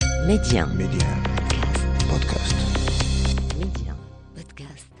ميديا بودكاست. ميديا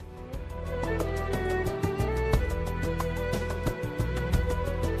بودكاست.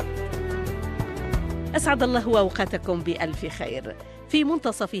 أسعد الله أوقاتكم بألف خير. في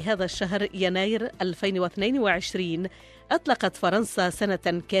منتصف هذا الشهر يناير 2022 أطلقت فرنسا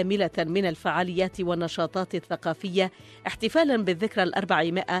سنة كاملة من الفعاليات والنشاطات الثقافية احتفالا بالذكرى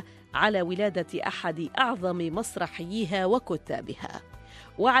 400 على ولادة أحد أعظم مسرحييها وكتابها.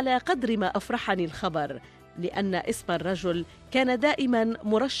 وعلى قدر ما أفرحني الخبر لأن اسم الرجل كان دائما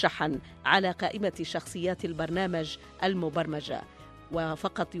مرشحا على قائمة شخصيات البرنامج المبرمجة،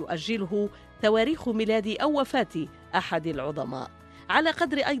 وفقط يؤجله تواريخ ميلاد أو وفاة أحد العظماء، على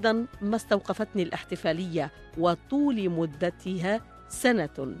قدر أيضا ما استوقفتني الاحتفالية وطول مدتها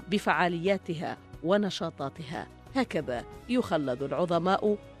سنة بفعالياتها ونشاطاتها. هكذا يخلد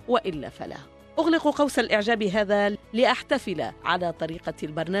العظماء وإلا فلا. أغلق قوس الإعجاب هذا لأحتفل على طريقة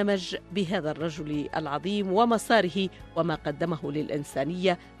البرنامج بهذا الرجل العظيم ومساره وما قدمه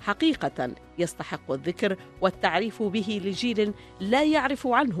للإنسانية، حقيقة يستحق الذكر والتعريف به لجيل لا يعرف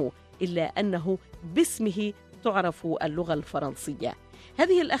عنه إلا أنه باسمه تعرف اللغة الفرنسية.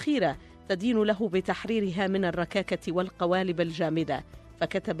 هذه الأخيرة تدين له بتحريرها من الركاكة والقوالب الجامدة،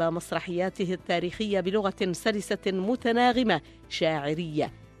 فكتب مسرحياته التاريخية بلغة سلسة متناغمة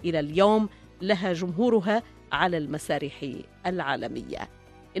شاعرية إلى اليوم لها جمهورها على المسارح العالمية.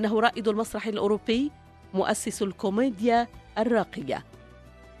 إنه رائد المسرح الأوروبي، مؤسس الكوميديا الراقية،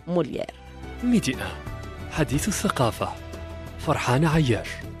 موليير. ميديا حديث الثقافة، فرحان عياش.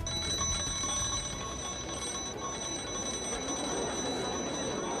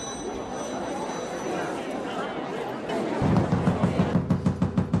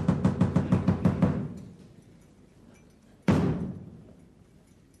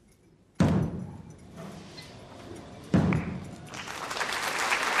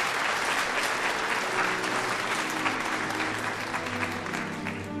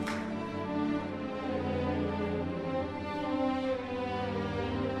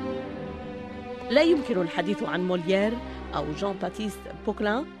 لا يمكن الحديث عن موليير أو جان باتيست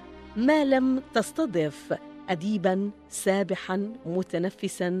بوكلان ما لم تستضف أديباً سابحاً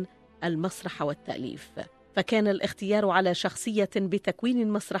متنفساً المسرح والتأليف، فكان الاختيار على شخصية بتكوين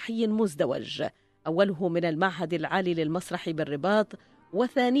مسرحي مزدوج، أوله من المعهد العالي للمسرح بالرباط،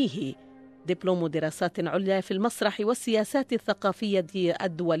 وثانيه دبلوم دراسات عليا في المسرح والسياسات الثقافية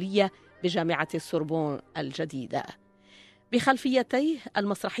الدولية بجامعة السوربون الجديدة. بخلفيتيه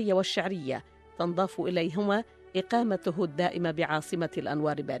المسرحية والشعرية تنضاف إليهما إقامته الدائمة بعاصمة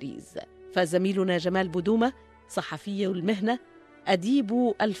الأنوار باريس. فزميلنا جمال بودومة صحفي المهنة،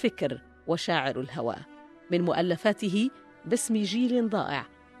 أديب الفكر وشاعر الهوى، من مؤلفاته باسم جيل ضائع،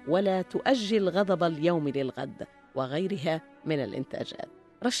 ولا تؤجل غضب اليوم للغد، وغيرها من الإنتاجات.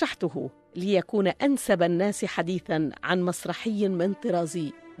 رشحته ليكون أنسب الناس حديثاً عن مسرحي من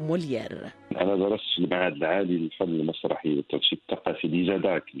طراز موليير. أنا درست في المعهد العالي للفن المسرحي والترشيد الثقافي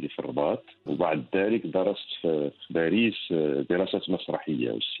لجداك اللي في الرباط، وبعد ذلك درست في باريس دراسات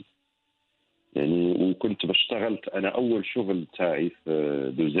مسرحية والسي. يعني وكنت بشتغلت أنا أول شغل تاعي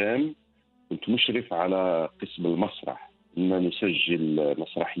في دوزام، كنت مشرف على قسم المسرح، إننا نسجل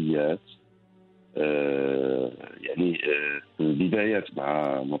مسرحيات. يعني في البدايات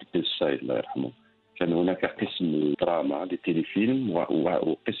مع مرتضى السايد الله يرحمه كان هناك قسم الدراما للتلفيلم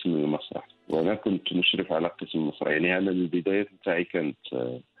وقسم المسرح، وانا كنت مشرف على قسم المسرح. يعني انا البدايات بتاعي كانت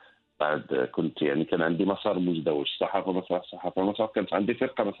بعد كنت يعني كان عندي مسار مزدوج، صحافه مسرح صحافه مسرح. كانت عندي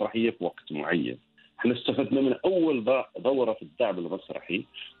فرقه مسرحيه في وقت معين. احنا استفدنا من اول دوره في الدعم المسرحي.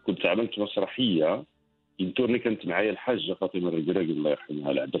 كنت عملت مسرحيه ينتورني، كانت معايا الحاجه فاطمه الرجل الله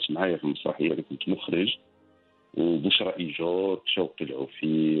يرحمها، لعبت معايا في المسرحيه اللي كنت مخرج، وبشرى إيجور، شوقي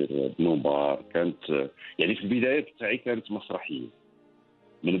العفير، بنوبار. كانت يعني في البداية بتاعي كانت مسرحية،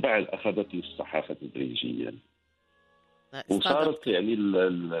 من بعد أخذت الصحافة تدريجيا، وصارت يعني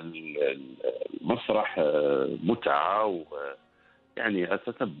المسرح متعة، ويعني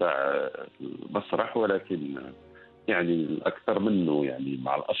أتتبع المسرح، ولكن يعني الأكثر منه يعني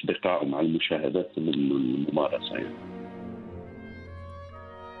مع الأصدقاء ومع المشاهدات من الممارسة يعني.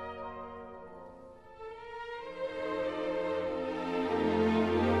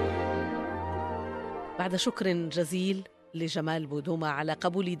 بعد شكر جزيل لجمال بودومة على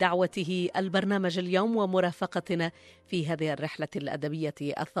قبول دعوته البرنامج اليوم ومرافقتنا في هذه الرحلة الأدبية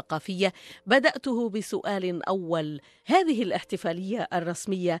الثقافية، بدأته بسؤال أول. هذه الاحتفالية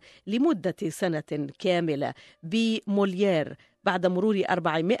الرسمية لمدة سنة كاملة بموليير بعد مرور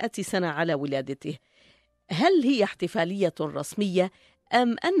 400 سنة على ولادته، هل هي احتفالية رسمية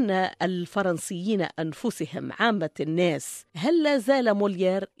أم أن الفرنسيين أنفسهم عامة الناس هل لا زال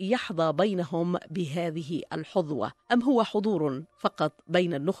موليير يحظى بينهم بهذه الحظوة أم هو حضور فقط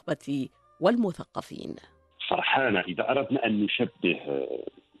بين النخبة والمثقفين؟ فرحانة إذا أردنا أن نشبه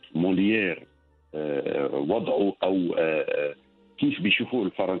موليير وضعه أو كيف بيشوفوه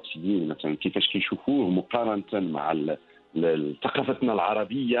الفرنسيين مثلا، كيفاش كيشوفوه مقارنة مع ثقافتنا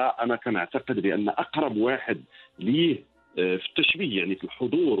العربية، أنا كان أعتقد بأن أقرب واحد ليه في التشبيه يعني في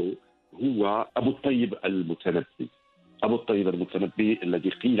الحضور هو أبو الطيب المتنبي. أبو الطيب المتنبي الذي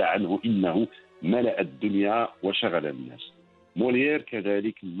قيل عنه إنه ملأ الدنيا وشغل الناس. موليير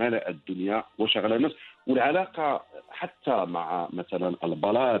كذلك ملأ الدنيا وشغل الناس، والعلاقة حتى مع مثلا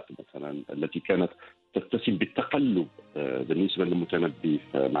البلاط مثلا التي كانت تتسم بالتقلب بالنسبة للمتنبي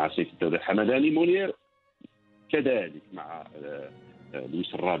مع سيف الدولة الحمداني، موليير كذلك مع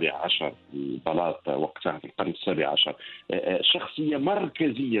لويس الرابع عشر البلاط وقتها في القرن السابع عشر. شخصية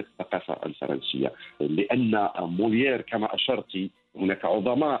مركزية في الثقافة الفرنسية، لأن موليير كما أشرتي هناك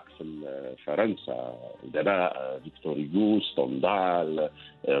عظماء في فرنسا دباء فيكتور هيغو، ستوندال،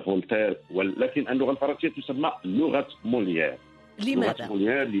 فولتير، ولكن اللغة الفرنسية تسمى لغة موليير.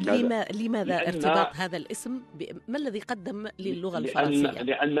 لماذا ارتباط هذا الاسم ما الذي قدم للغة الفرنسية؟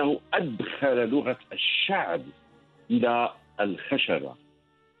 لأنه أدخل لغة الشعب إلى الخشبة،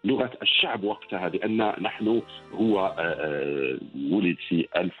 لغة الشعب وقتها، لأن نحن هو ولد في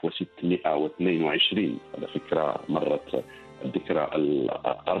 1622 على فكرة، مرت الذكرى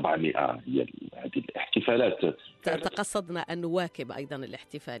 400 هي هذه الاحتفالات. تقصدنا أن نواكب أيضا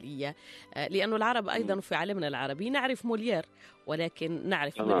الاحتفالية، لأن العرب أيضا في عالمنا العربي نعرف موليير ولكن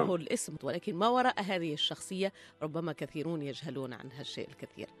نعرف منه الاسم، ولكن ما وراء هذه الشخصية ربما كثيرون يجهلون عنها الشيء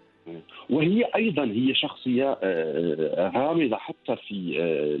الكثير. وهي أيضا هي شخصية غامضة حتى في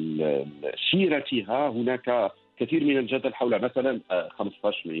سيرتها، هناك كثير من الجدل حول مثلا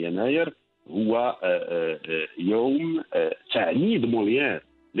 15 من يناير هو يوم تعميد موليير،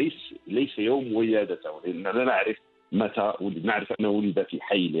 ليس يوم ولادته، لأننا نعرف متى ولد، نعرف أنه ولد في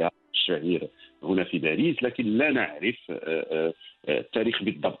حي الشهير هنا في باريس، لكن لا نعرف التاريخ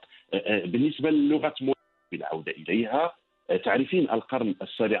بالضبط. بالنسبة للغة موليير بالعودة إليها، تعرفين القرن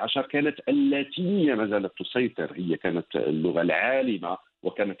السابع عشر كانت اللاتينية ما زالت تسيطر، هي كانت اللغة العالمة،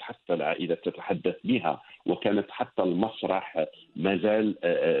 وكانت حتى العائلة تتحدث بها، وكانت حتى المسرح ما زال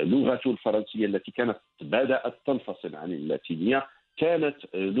لغة الفرنسية التي كانت بدأت تنفصل عن اللاتينية، كانت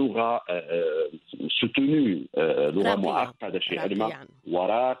لغة سوتونو، لغة معقدة شيئا ما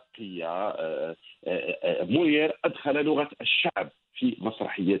وراقية. موليير أدخل لغة الشعب في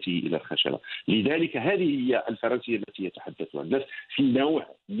مسرحياته إلى الخشبة، لذلك هذه هي الفرنسية التي يتحدثها الناس في نوع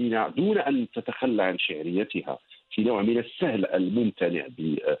من، دون أن تتخلى عن شعريتها، في نوع من السهل الممتنع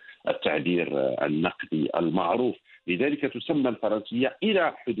بالتعبير النقدي المعروف. لذلك تسمى الفرنسية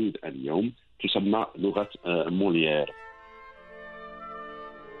إلى حدود اليوم تسمى لغة موليير.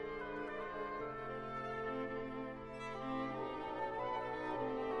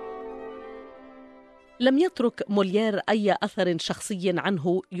 لم يترك موليير أي أثر شخصي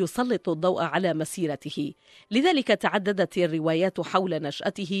عنه يسلط الضوء على مسيرته، لذلك تعددت الروايات حول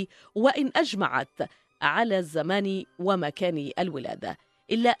نشأته وإن أجمعت على الزمان ومكان الولادة،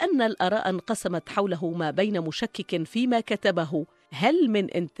 إلا أن الآراء انقسمت حوله ما بين مشكك فيما كتبه هل من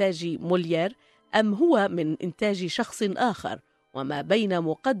إنتاج موليير أم هو من إنتاج شخص آخر، وما بين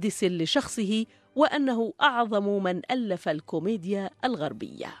مقدس لشخصه وأنه أعظم من ألف الكوميديا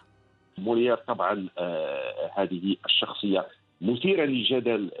الغربية. موليير طبعا هذه الشخصية مثيرة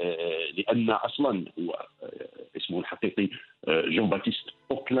للجدل، لأن أصلا هو اسمه الحقيقي جون باتيست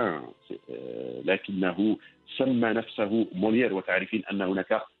أوكلان، لكنه سمى نفسه موليير. وتعرفين أن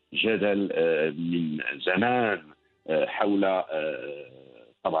هناك جدل من زمان حول،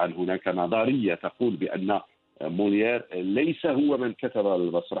 طبعا هناك نظرية تقول بأن موليير ليس هو من كتب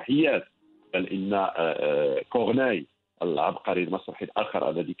المسرحيات، بل إن كورناي العبقري المسرحي الآخر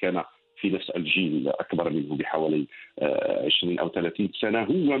الذي كان في نفس الجيل أكبر منه بحوالي 20 أو 30 سنة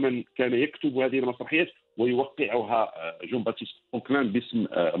هو من كان يكتب هذه المسرحيات ويوقعها جون باتيست أوكلان باسم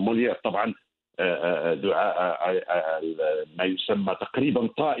موليير. طبعا دعاء ما يسمى تقريبا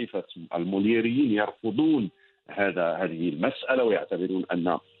طائفة المولييريين يرفضون هذه المسألة ويعتبرون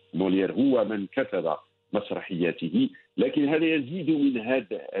أن موليير هو من كتب مسرحياته، لكن هذا يزيد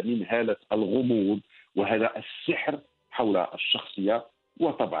من هالة الغموض وهذا السحر حول الشخصية.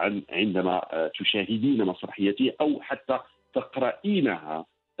 وطبعا عندما تشاهدين مسرحيته أو حتى تقرأينها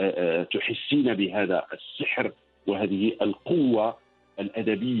تحسين بهذا السحر وهذه القوة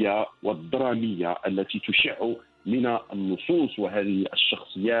الأدبية والدرامية التي تشع من النصوص وهذه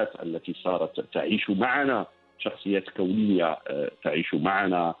الشخصيات التي صارت تعيش معنا شخصيات كونية تعيش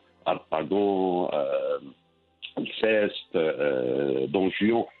معنا، أرطاغون، الفاست، دون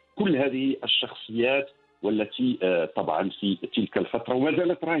جيون، كل هذه الشخصيات والتي طبعا في تلك الفترة وما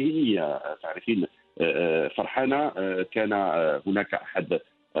زالت راهنية. تعرفين فرحانة كان هناك أحد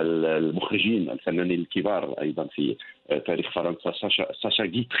المخرجين الفنانين الكبار أيضا في تاريخ فرنسا، ساشا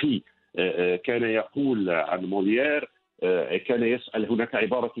غيتري، كان يقول عن موليير، كان يسأل، هناك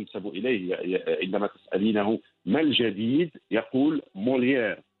عبارة تنسب إليه عندما تسألينه ما الجديد يقول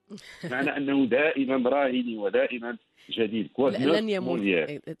موليير، معنى أنه دائما راهن ودائما جديد. لن يموت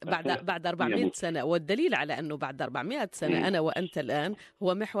بعد 400 سنة، والدليل على أنه بعد 400 سنة أنا وأنت الآن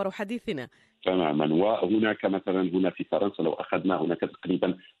هو محور حديثنا تماما. وهناك مثلا هنا في فرنسا لو أخذنا، هناك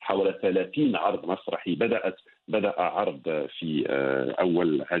تقريبا حوالي 30 عرض مسرحي بدأ عرض في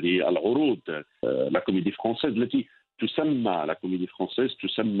أول هذه العروض لا كوميدي فرانسيز التي تسمى لا كوميدي فرانسيز،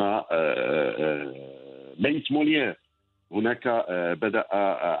 تسمى بيت موليير. هناك بدأ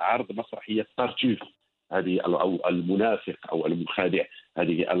عرض مسرحية تارتوف، هذه أو المنافق أو المخادع،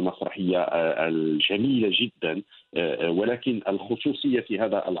 هذه المسرحية الجميلة جدا. ولكن الخصوصية في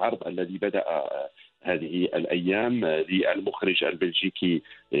هذا العرض الذي بدأ هذه الأيام للمخرج البلجيكي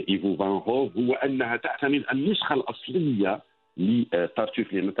إيفو فان هوف هو أنها تعتمد النسخة الأصلية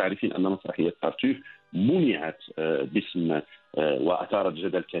لتارتوف، لأن تعرفين أن مسرحية تارتوف منعت باسم وأثارت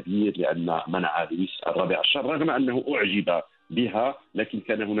جدل كبير لأن منع لويس الرابع عشر، رغم أنه أعجب بها، لكن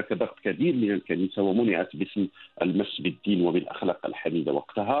كان هناك ضغط كبير من الكنيسة ومنعت باسم المس بالدين وبالأخلاق الحميدة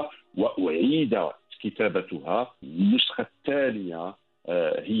وقتها، وأعيد كتابتها. النسخة الثانية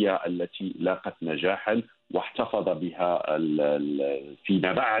هي التي لاقت نجاحا واحتفظ بها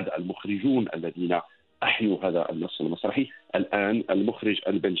فيما بعد المخرجون الذين أحيوا هذا النص المسرحي. الآن المخرج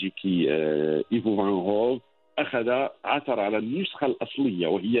البلجيكي إيفو فان هوف عثر على النسخة الأصلية،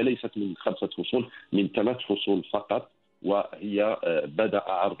 وهي ليست من 5 فصول، من 3 فصول فقط، وهي بدأ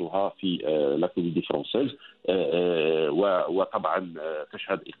عرضها في لا كوميدي فرانسيز، وطبعا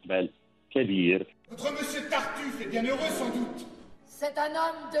تشهد إقبال كبير. Votre monsieur Tartuffe est bien heureux sans doute. C'est un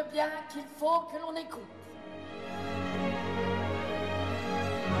homme de bien qu'il faut que l'on écoute.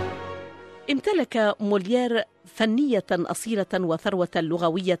 امتلك موليير فنية أصيلة وثروة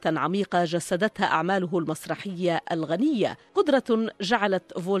لغوية عميقة جسدتها أعماله المسرحية الغنية، قدرة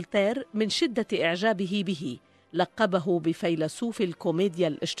جعلت فولتير من شدة إعجابه به لقبه بفيلسوف الكوميديا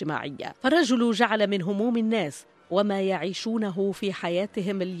الاجتماعية. فالرجل جعل من هموم الناس وما يعيشونه في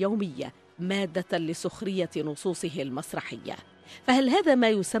حياتهم اليومية مادة لسخرية نصوصه المسرحية. فهل هذا ما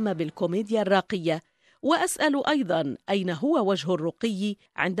يسمى بالكوميديا الراقية؟ وأسأل أيضا أين هو وجه الرقي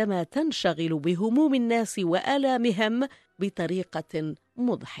عندما تنشغل بهموم الناس وآلامهم بطريقة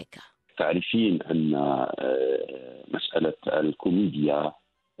مضحكة؟ تعرفين أن مسألة الكوميديا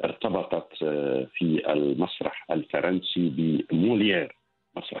ارتبطت في المسرح الفرنسي بموليير.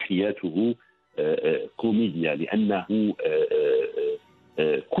 مسرحياته كوميديا لأنه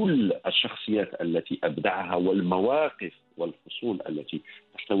كل الشخصيات التي أبدعها والمواقف والفصول التي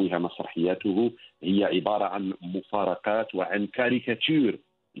تحتويها مسرحياته هي عبارة عن مفارقات وعن كاريكاتير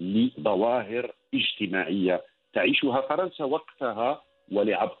لظواهر اجتماعية تعيشها فرنسا وقتها،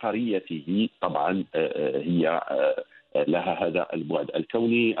 ولعبقريته طبعا هي لها هذا البعد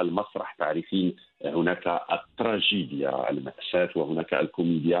الكوني. المسرح تعرفين هناك التراجيديا المأساة، وهناك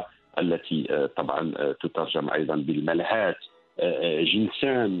الكوميديا التي طبعا تترجم أيضا بالملهات.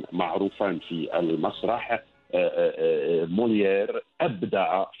 جنسان معروفان في المسرح. موليير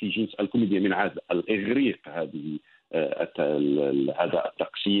أبدع في جنس الكوميديا من عهد الإغريق هذا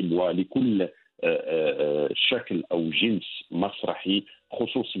التقسيم، ولكل شكل أو جنس مسرحي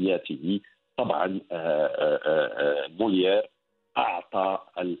خصوصياته. طبعا موليير أعطى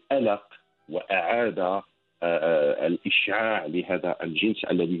الألق وأعاد الإشعاع لهذا الجنس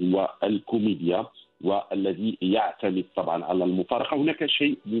الذي هو الكوميديا، والذي يعتمد طبعا على المفارقة.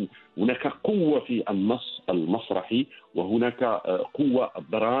 هناك قوة في النص المسرحي، وهناك قوة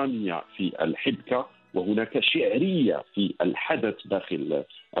درامية في الحبكة، وهناك شعرية في الحدث داخل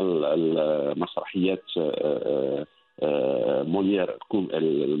المسرحيات موليير،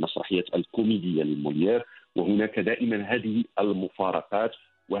 المسرحيات الكوميدية لموليير. وهناك دائما هذه المفارقات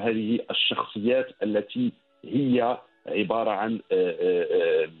وهذه الشخصيات التي هي عبارة عن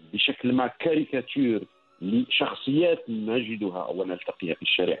بشكل ما كاريكاتير لشخصيات نجدها ونلتقيها في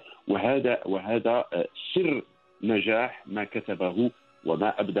الشارع. وهذا سر نجاح ما كتبه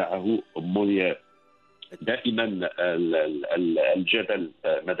وما أبدعه موليير. دائما الجدل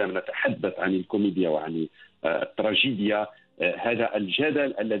ما دام نتحدث عن الكوميديا وعن التراجيديا، هذا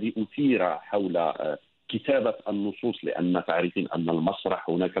الجدل الذي أثير حول كتابة النصوص، لأن تعرفين أن المسرح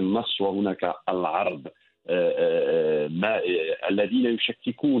هناك النص وهناك العرض. الذين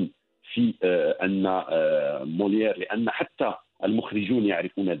يشككون في أن موليير، لأن حتى المخرجون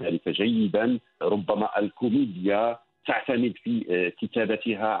يعرفون ذلك جيدا، ربما الكوميديا تعتمد في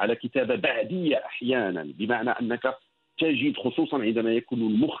كتابتها على كتابة بعدية أحيانا، بمعنى أنك تجد خصوصا عندما يكون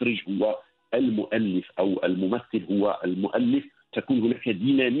المخرج هو المؤلف أو الممثل هو المؤلف، تكون هناك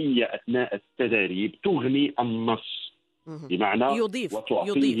دينامية أثناء التدريب تغني النص، بمعنى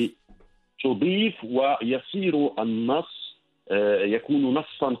تضيف ويصير النص يكون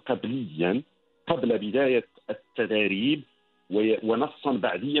نصا قبليا قبل بداية التدريب، ونصا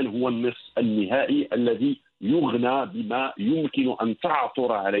بعديا هو النص النهائي الذي يغنى بما يمكن أن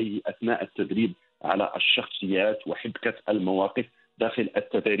تعثر عليه أثناء التدريب على الشخصيات وحبكة المواقف داخل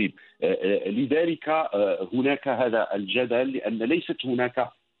التدريب. لذلك هناك هذا الجدل، لأن ليست هناك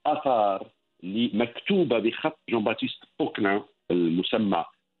آثار مكتوبة بخط جون باتيست بوكنا المسمى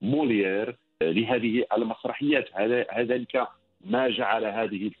موليير لهذه المسرحيات. ذلك ما جعل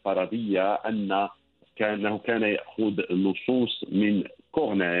هذه الفرضية أنه كان يأخذ نصوص من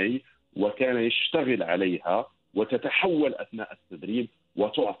كورناي وكان يشتغل عليها وتتحول أثناء التدريب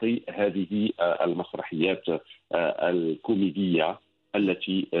وتعطي هذه المسرحيات الكوميدية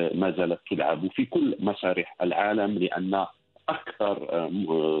التي ما زالت تلعب في كل مسارح العالم، لأن أكثر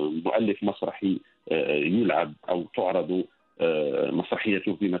مؤلف مسرحي يلعب أو تعرض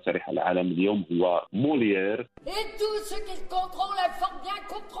مسرحيته في مسارح العالم اليوم هو موليير. Et tout ce qu'il contrôle est fort bien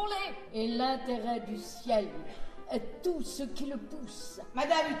contrôlé. Et l'intérêt du ciel est tout ce qui le pousse.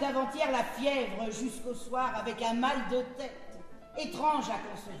 Madame eut avant-hier la fièvre jusqu'au soir avec un mal de tête. Étrange à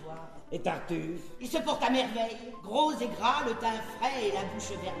concevoir. Et Tartuffe? Il se porte à merveille, gros et gras, le teint frais et la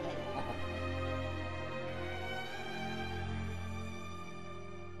bouche vermeille.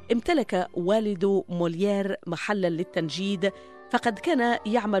 امتلك والد موليير محلا للتنجيد، فقد كان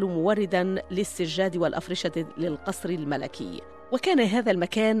يعمل موردا للسجاد والأفرشة للقصر الملكي، وكان هذا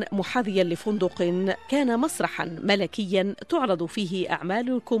المكان محاذيا لفندق كان مسرحا ملكيا تعرض فيه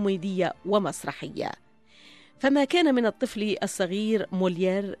أعمال كوميدية ومسرحية. فما كان من الطفل الصغير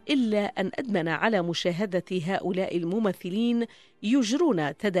موليير إلا أن أدمن على مشاهدة هؤلاء الممثلين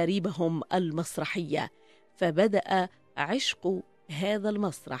يجرون تداريبهم المسرحية، فبدأ عشق هذا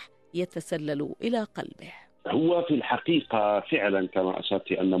المسرح يتسلل إلى قلبه. هو في الحقيقة فعلا كما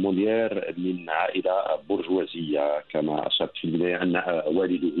أشرت أن موليير من عائلة برجوازية، كما أشرت في البداية أن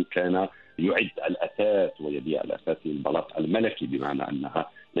والده كان يعد الأثاث ويبيع الأثاث للبلاط الملكي، بمعنى أنها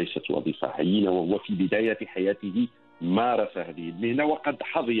ليست وظيفة هينة، وهو في بداية حياته مارس هذه المهنة، وقد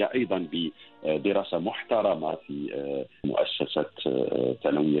حظي أيضا بدراسة محترمة في مؤسسة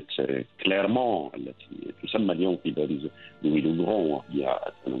ثانوية كليرمون التي تسمى اليوم في باريس لوي لوغرون، وهي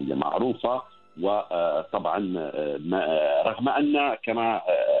ثانوية معروفة. وطبعا رغم أن كما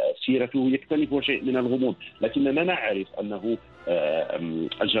سيرته يكتنف شيء من الغموض، لكننا نعرف أنه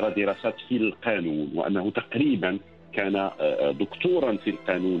أجرى دراسات في القانون، وأنه تقريبا كان دكتورا في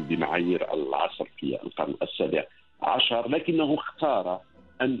القانون بمعايير العصر في القرن السابع عشر، لكنه اختار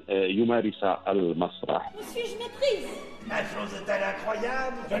أن يمارس المسرح. La chose est-elle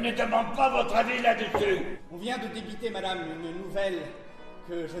incroyable? Je ne demande pas votre avis là-dessus. On vient de débiter, madame, une nouvelle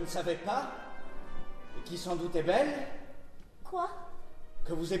que je ne savais pas, et qui sans doute est belle. Quoi?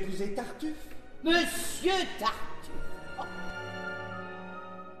 Que vous épousez Tartuffe. Monsieur Tartuffe.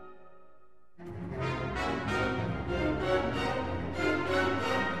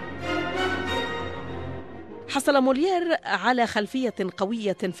 حصل موليير على خلفية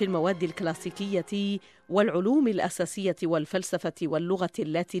قوية في المواد الكلاسيكية والعلوم الأساسية والفلسفة واللغة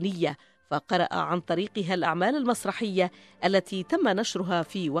اللاتينية، فقرأ عن طريقها الأعمال المسرحية التي تم نشرها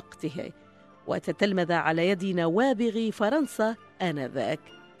في وقته، وتتلمذ على يد نوابغ فرنسا آنذاك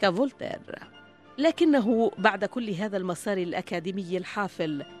كفولتير. لكنه بعد كل هذا المسار الأكاديمي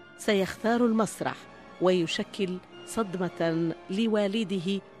الحافل سيختار المسرح ويشكل صدمة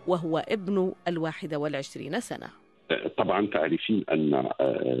لوالده وهو ابن 21 سنة. طبعا تعرفين أن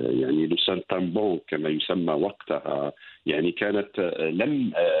يعني لوسان تامبون كما يسمى وقتها يعني كانت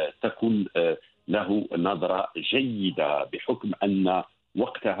لم تكن له نظرة جيدة، بحكم أن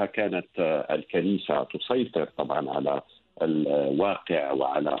وقتها كانت الكنيسة تسيطر طبعا على الواقع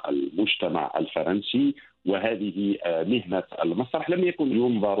وعلى المجتمع الفرنسي، وهذه مهنة المسرح لم يكن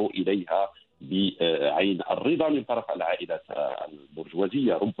ينظر إليها بعين الرضا من طرف العائلات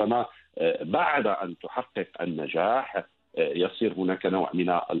البرجوازية. ربما بعد أن تحقق النجاح يصير هناك نوع من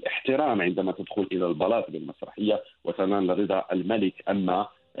الاحترام عندما تدخل إلى البلاط بالمسرحية وتنال رضا الملك، أما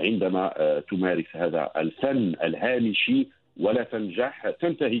عندما تمارس هذا الفن الهامشي ولا تنجح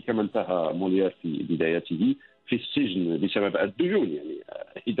تنتهي كما انتهى موليير في بدايته في السجن بسبب الديون. يعني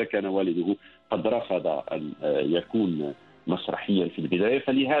إذا كان والده قد رفض أن يكون مسرحيا في البداية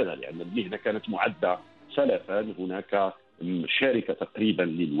فلهذا، لأن المهنة كانت معدة سلفا. هناك شركة تقريبا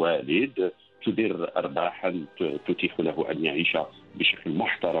للوالد تدر أرباحا تتيح له أن يعيش بشكل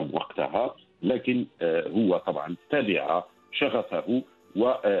محترم وقتها، لكن هو طبعا تبع شغفه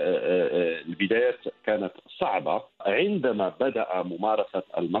والبدايات كانت صعبة. عندما بدأ ممارسة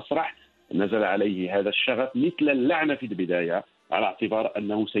المسرح نزل عليه هذا الشغف مثل اللعنة في البداية، على اعتبار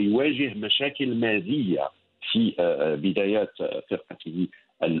أنه سيواجه مشاكل مادية في بدايات فرقته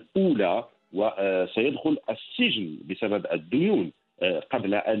الأولى، وسيدخل السجن بسبب الديون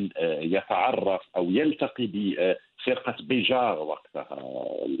قبل أن يتعرف أو يلتقي بفرقة بيجار وقتها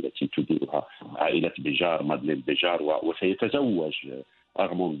التي تديرها عائلة بيجار مادلين بيجار، وسيتزوج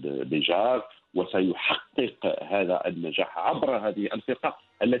أرموند بيجار وسيحقق هذا النجاح عبر هذه الفرقة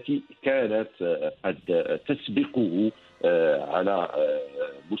التي كانت قد تسبقه على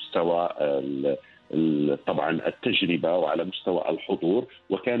مستوى طبعا التجربة وعلى مستوى الحضور.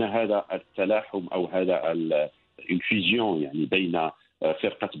 وكان هذا التلاحم أو هذا الفيزيون يعني بين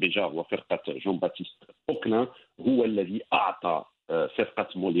فرقة بيجار وفرقة جون باتيست بوكلان هو الذي أعطى فرقة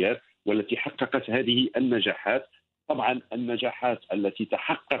موليير والتي حققت هذه النجاحات. طبعا النجاحات التي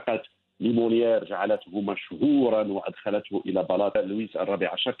تحققت لموليير جعلته مشهورا وأدخلته إلى بلاط لويس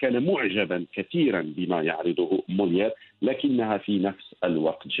الرابع عشر. كان معجبا كثيرا بما يعرضه موليير، لكنها في نفس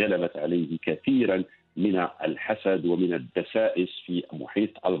الوقت جلبت عليه كثيرا من الحسد ومن الدسائس في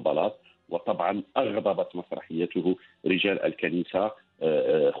محيط البلاط. وطبعا أغضبت مسرحيته رجال الكنيسة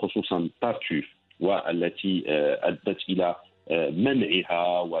خصوصا طارتوف، والتي أدت إلى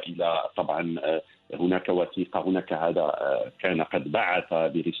منعها وإلى طبعا هناك وثيقة، هناك هذا كان قد بعث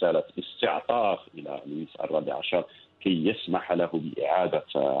برسالة استعطاف إلى لويس الرابع عشر كي يسمح له بإعادة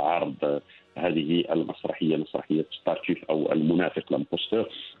عرض هذه المسرحية، مسرحية طارتوف أو المنافق لامبوستور.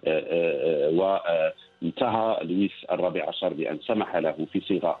 وانتهى لويس الرابع عشر بأن سمح له في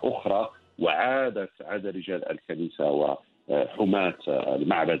صيغة أخرى، عاد رجال الكنيسة وحماة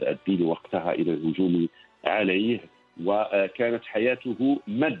المعبد الديني وقتها إلى الهجوم عليه، وكانت حياته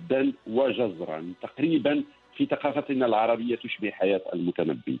مدا وجزرا تقريبا في ثقافتنا العربية تشبه حياة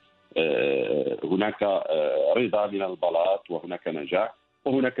المتنبي. هناك رضا من البلاط وهناك نجاح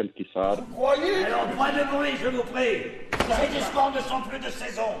وهناك انتصار. Alors, point de bruit, je vous prie. Ces discours ne sont plus de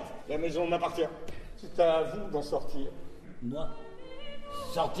saison. La maison m'appartient. C'est à vous d'en sortir. Moi?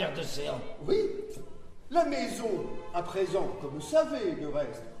 Sortir de séance? Oui, la maison, à présent, comme vous savez, le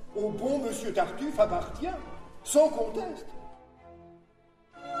reste, au bon monsieur Tartuffe appartient, sans conteste.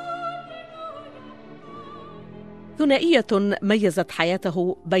 ثنائية ميزت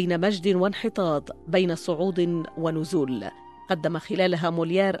حياته بين مجد وانحطاط، بين صعود ونزول. قدم خلالها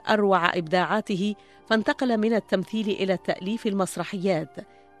موليير أروع إبداعاته، فانتقل من التمثيل إلى تأليف المسرحيات،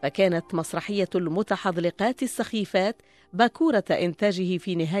 فكانت مسرحية المتحضلقات السخيفات باكورة إنتاجه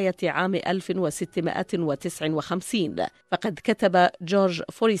في نهاية عام 1659. فقد كتب جورج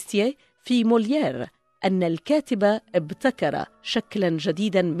فورستيه في موليير أن الكاتب ابتكر شكلاً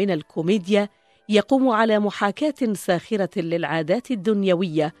جديداً من الكوميديا يقوم على محاكاة ساخرة للعادات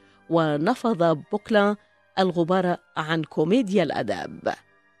الدنيوية، ونفض بوكلان الغبار عن كوميديا الأداب.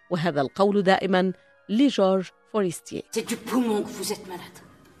 وهذا القول دائما لجورج فورستيه. C'est du poumon que vous êtes malade.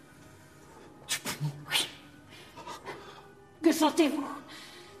 Du poumon? Oui. Que sentez-vous?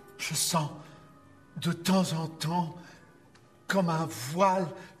 Je sens de temps en temps comme un voile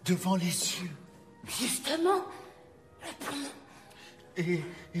devant les yeux. Justement, le poumon.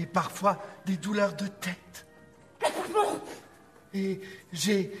 Et parfois des douleurs de tête. Le poumon. Et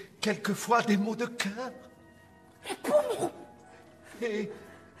j'ai quelquefois des maux de cœur. Le poumon. Et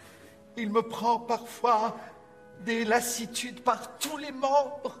il me prend parfois des lassitudes par tous les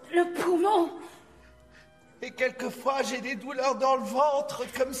membres. Le poumon. Et quelquefois j'ai des douleurs dans le ventre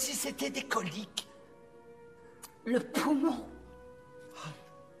comme si c'était des coliques. Le poumon.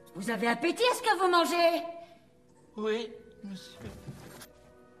 Vous avez appétit à ce que vous mangez? Oui, monsieur.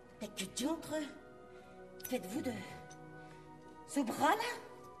 Mais que diantre faites-vous de ce bras-là?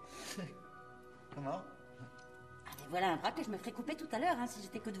 Comment? Mais voilà un bras que je me ferais couper tout à l'heure, si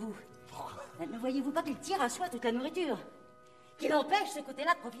j'étais que de vous. Pourquoi? Ne voyez-vous pas qu'il tire à soi toute la nourriture? Qu'il empêche ce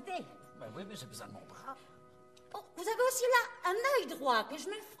côté-là de profiter? Oui, mais j'ai besoin de mon bras. Oh, vous avez aussi là un œil droit que je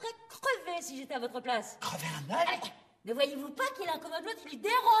me ferais crever si j'étais à votre place. Crever un œil? Ne voyez-vous pas qu'il incommode l'autre, il lui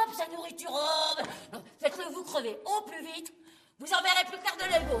dérobe sa nourriture? Non, faites-le vous crever au plus vite. Vous en verrez plus clair de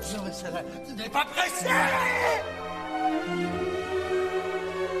l'œil gauche. Non, mais ça va. Tu n'es pas pressé.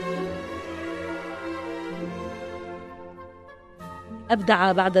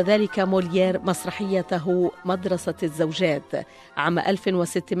 أبدع بعد ذلك موليير مسرحيته مدرسة الزوجات عام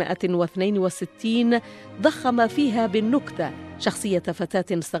 1662 ضخم فيها بالنكتة شخصية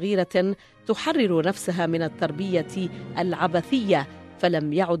فتاة صغيرة تحرر نفسها من التربية العبثية،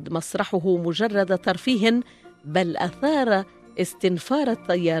 فلم يعد مسرحه مجرد ترفيه بل أثار استنفار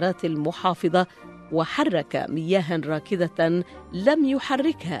التيارات المحافظة وحرك مياها راكدة لم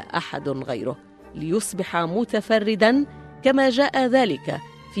يحركها أحد غيره ليصبح متفردا، كما جاء ذلك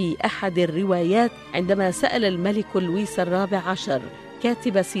في أحد الروايات عندما سأل الملك لويس الرابع عشر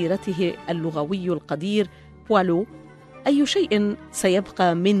كاتب سيرته اللغوي القدير بوالو: أي شيء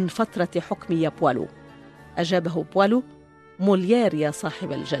سيبقى من فترة حكم يا بوالو؟ أجابه بوالو: موليير يا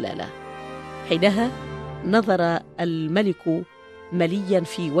صاحب الجلالة. حينها نظر الملك مليا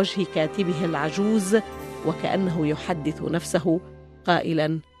في وجه كاتبه العجوز وكأنه يحدث نفسه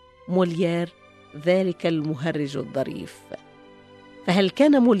قائلا: موليير ذلك المهرج الظريف. فهل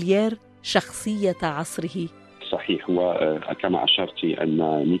كان موليير شخصية عصره؟ صحيح، وكما أشرت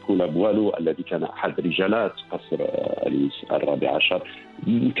أن نيكولا بوالو الذي كان أحد رجالات قصر لويس الرابع عشر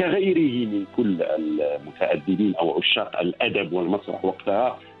كغيره من كل المتأدبين أو عشاق الأدب والمسرح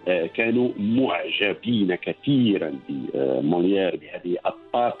وقتها كانوا معجبين كثيرا بموليير، بهذه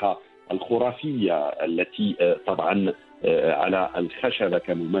الطاقة الخرافية التي طبعا على الخشبة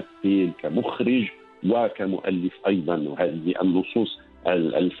كممثل كمخرج وكمؤلف أيضا، وهذه النصوص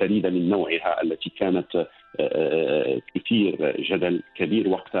الفريدة من نوعها التي كانت تثير جدل كبير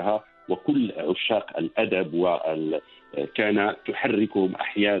وقتها، وكل عشاق الأدب كان تحركهم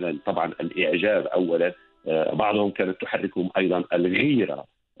أحيانا طبعا الإعجاب أولا، بعضهم كانت تحركهم أيضا الغيرة،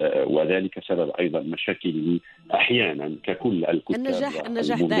 وذلك سبب أيضا مشاكله أحيانا ككل الكتاب.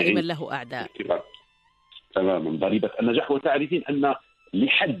 النجاح دائما له أعداء. تماما، ضريبة النجاح. وتعرفين أن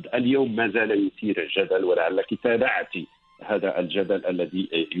لحد اليوم ما زال يثير الجدل، ولعلك تابعت هذا الجدل الذي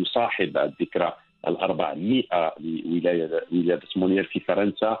يصاحب الذكرى 400 لولادة موليير في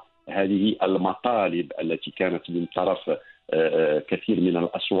فرنسا، هذه المطالب التي كانت من طرف كثير من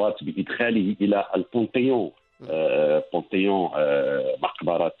الأصوات بإدخاله إلى البونتيون،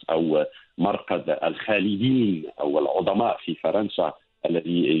 مقبرة أو مرقد الخالدين أو العظماء في فرنسا،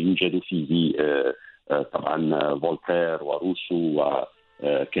 الذي يوجد فيه طبعا فولتير وروسو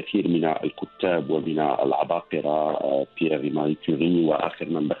وكثير من الكتاب ومن العباقرة، بيير ماري كوري، وآخر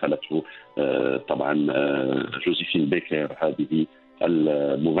من دخلته طبعا جوزيفين بيكر، هذه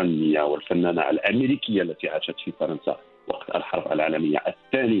المغنية والفنانة الأمريكية التي عاشت في فرنسا وقت الحرب العالمية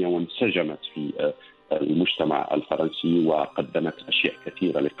الثانية وانسجمت في المجتمع الفرنسي وقدمت أشياء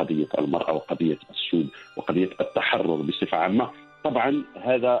كثيرة لقضية المرأة وقضية السود وقضية التحرر بصفة عامة. طبعا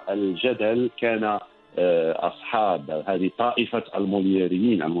هذا الجدل كان أصحاب هذه طائفة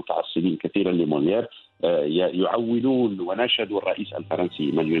المولييريين المتعصبين كثيرا لموليير يعولون وناشدوا الرئيس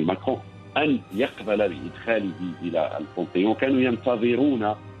الفرنسي مانويل ماكرون أن يقبل بإدخاله إلى البونتيون. كانوا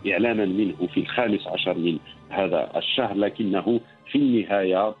ينتظرون إعلانا منه في 15 من هذا الشهر، لكنه في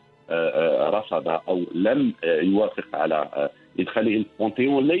النهاية رفض أو لم يوافق على إدخاله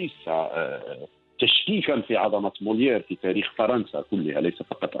البونتيون، ليس تشكيكا في عظمة موليير في تاريخ فرنسا كلها، ليس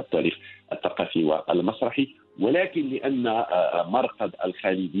فقط التاريخ الثقافي والمسرحي، ولكن لأن مرقد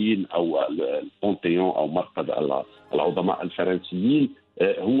الخالدين أو البونتيون أو مرقد العظماء الفرنسيين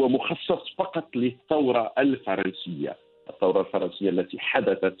هو مخصص فقط للثورة الفرنسية، الثورة الفرنسية التي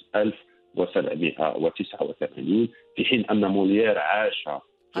حدثت 1789، في حين أن موليير عاش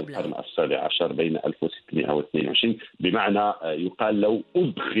في القرن السابع عشر بين 1622. بمعنى يقال لو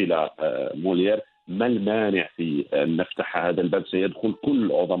أدخل موليير ما المانع في أن نفتح هذا الباب؟ سيدخل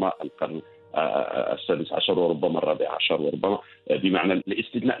كل عظماء القرن السادس عشر وربما الرابع عشر، وربما بمعنى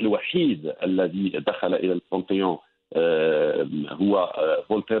الاستثناء الوحيد الذي دخل إلى البونتيون هو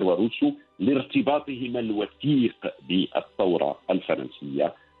فولتير وروسو لارتباطهما الوثيق بالثورة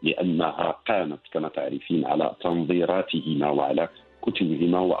الفرنسية، لأنها قامت كما تعرفين على تنظيراتهما وعلى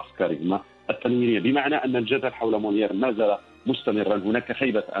كتبهما وأفكارهما التنويرية. بمعنى أن الجدل حول موليير ما زال مستمرا. هناك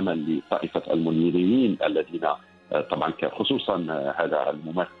خيبة أمل لطائفة المولييريين الذين طبعا خصوصا هذا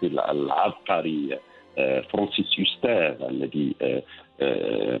الممثل العبقري فرانسيس يوستير الذي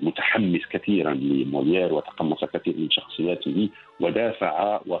متحمس كثيرا لموليير وتقمص كثير من شخصياته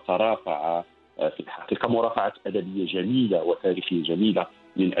ودافع وترافع في الحقيقة مرافعة أدبية جميلة وتاريخية جميلة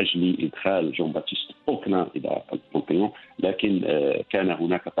من أجل إدخال جون باتيست بوكنا إلى البونتيون. لكن كان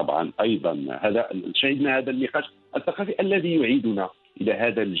هناك طبعا أيضا شهدنا هذا النقاش الثقافي الذي يعيدنا إلى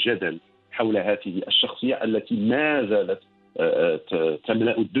هذا الجدل حول هذه الشخصية التي ما زالت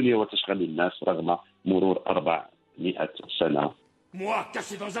تملأ الدنيا وتشغل الناس رغم مرور 400 سنة. Moi,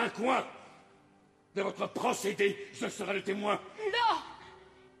 caché dans un coin de votre procédé, je serai le témoin. Non!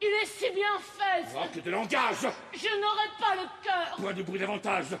 c'est bien fait. Oh, que de langage. Je n'aurai pas le cœur. Point de bruit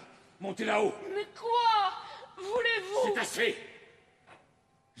davantage. Montez là-haut. Mais quoi voulez-vous? C'est assez.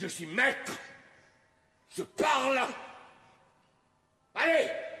 Je suis maître. Je parle. Allez.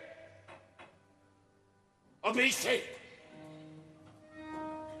 Obéissez.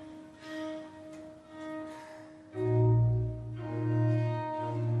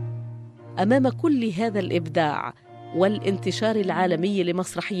 أمام كل هذا الإبداع والانتشار العالمي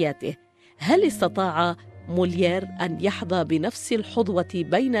لمسرحياته، هل استطاع موليير أن يحظى بنفس الحظوة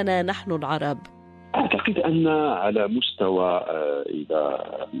بيننا نحن العرب؟ أعتقد أن على مستوى إذا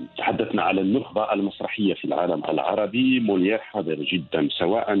تحدثنا على النخبة المسرحية في العالم العربي، موليير حاضر جدا،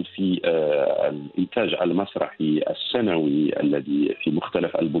 سواء في الإنتاج المسرحي السنوي الذي في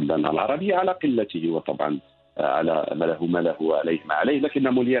مختلف البلدان العربية على قلته، وطبعا على ما له وعليه ما عليه، لكن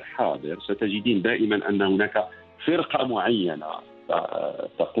موليير حاضر. ستجدين دائما أن هناك فرقة معينة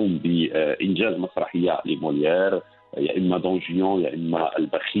تقوم بإنجاز مسرحية لموليير، يا إما دونجيون، يا إما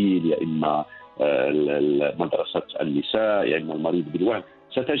البخيل، يا إما مدرسة النساء، يا إما المريض بالوهم.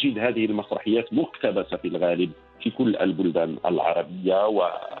 ستجد هذه المسرحيات مقتبسة في الغالب في كل البلدان العربية.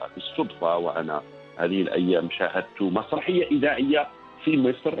 وبالصدفة وأنا هذه الأيام شاهدت مسرحية إذاعية في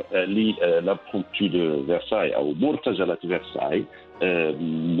مصر للابرومبتو دو فيرساي أو مرتجلة فيرساي،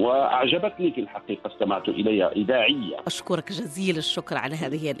 وأعجبتني في الحقيقة، استمعت إليها إذاعية. أشكرك جزيل الشكر على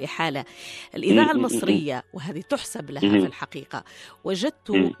هذه الإحالة. الإذاعة المصرية، وهذه تحسب لها في الحقيقة،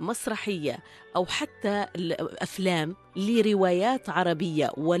 وجدت مسرحية أو حتى أفلام لروايات عربية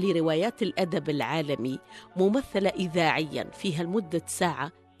ولروايات الأدب العالمي ممثلة إذاعيا فيها لمدة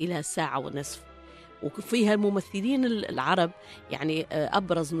ساعة إلى ساعة ونصف، وفيها الممثلين العرب، يعني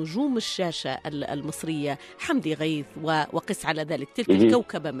أبرز نجوم الشاشة المصرية حمدي غيث وقس على ذلك. تلك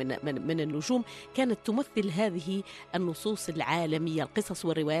الكوكبة من النجوم كانت تمثل هذه النصوص العالمية، القصص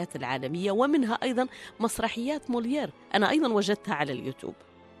والروايات العالمية، ومنها أيضا مسرحيات موليير أنا أيضا وجدتها على اليوتيوب.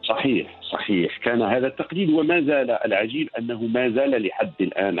 صحيح كان هذا التقليد، وما زال العجيب أنه ما زال لحد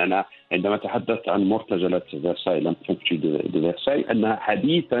الآن. أنا عندما تحدثت عن مرتجلة فيرساي لابرومبتو دو فيرساي أنها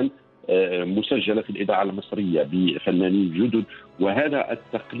حديثا مسجلة في الإذاعة المصرية بفنانين جدد، وهذا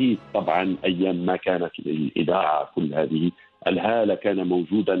التقليد طبعا أيام ما كانت الإذاعة كل هذه الهالة كان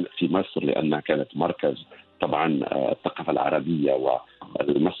موجودا في مصر، لأنها كانت مركز طبعا الثقافة العربية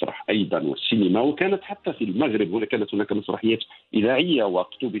والمسرح أيضا والسينما، وكانت حتى في المغرب هنا كانت هناك مسرحيات إذاعية،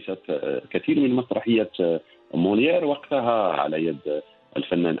 واقتبست كثير من مسرحيات موليير وقتها على يد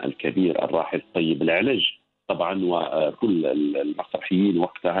الفنان الكبير الراحل طيب العلج طبعا، وكل المسرحيين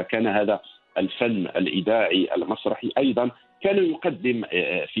وقتها. كان هذا الفن الإذاعي المسرحي أيضا كان يقدم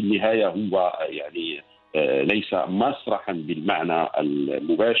في النهاية هو يعني ليس مسرحا بالمعنى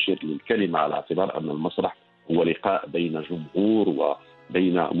المباشر للكلمة، على اعتبار أن المسرح هو لقاء بين جمهور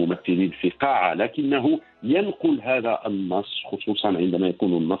وبين ممثلين في قاعة، لكنه ينقل هذا النص خصوصا عندما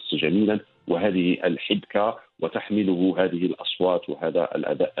يكون النص جميلا وهذه الحبكة وتحمله هذه الأصوات وهذا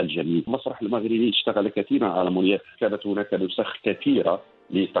الأداء الجميل. المسرح المغربي اشتغل كثيرا على موليير، كانت هناك نسخ كثيرة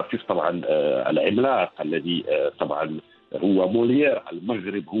لترفيف طبعا العملاق الذي طبعا هو موليير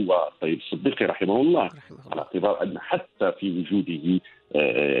المغرب هو طيب الصديقي رحمه الله، على اعتبار أن حتى في وجوده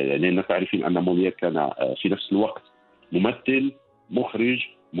يعني تعرفين أن موليير كان في نفس الوقت ممثل، مخرج،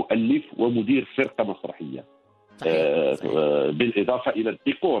 مؤلف، ومدير فرقة مسرحية. بالإضافة إلى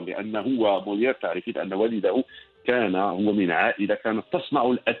الديكور، لأنه هو موليير تعرفين أن والده كان هو من عائلة كانت تصنع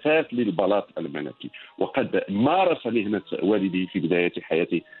الأثاث للبلاط الملكي، وقد مارس مهنة والده في بداية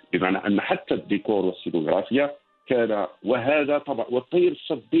حياته، بمعنى أن حتى الديكور والسينوغرافيا كان. وهذا طبعا والطير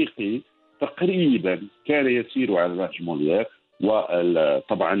الصديقي تقريبا كان يسير على نهج موليير،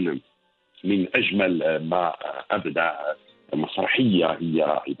 وطبعا من أجمل ما أبدع مسرحية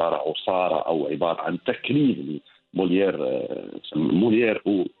هي عبارة عصارة أو عبارة عن تكريم موليير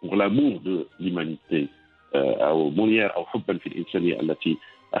أو غلامور دو ليمانيتي أو موليير أو حبا في الإنسانية، التي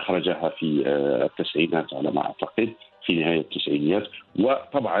أخرجها في التسعينات على ما أعتقد، في نهاية التسعينيات.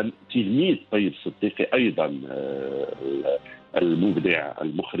 وطبعا تلميذ طيب صديقي أيضا المبدع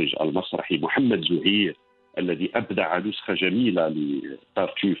المخرج المسرحي محمد زهير، الذي أبدع نسخة جميلة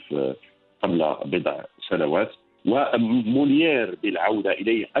لطرتوف قبل بضع سنوات. وموليير بالعودة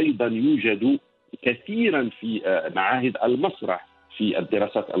إليه أيضا يوجد كثيرا في معاهد المسرح، في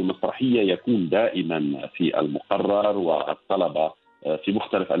الدراسات المسرحية يكون دائما في المقرر، والطلبة في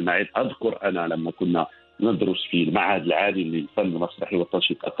مختلف المعاهد. أذكر أنا لما كنا ندرس في المعهد العالي للفن المسرحي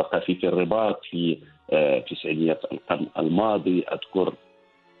والتنشيط الثقافي في الرباط في تسعينيات القرن الماضي، أذكر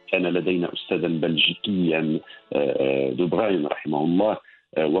كان لدينا أستاذا بلجيكيا دوبراين رحمه الله،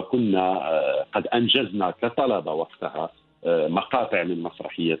 وكنا قد أنجزنا كطلبة وقتها مقاطع من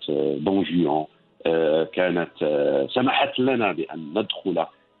مسرحية دون جيون كانت سمحت لنا بأن ندخل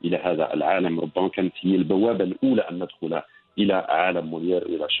إلى هذا العالم. ربما كانت هي البوابة الأولى أن ندخل إلى عالم موليير،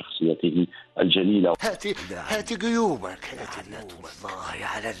 إلى شخصيته الجميلة. هاتي جيوبك. لعنة الله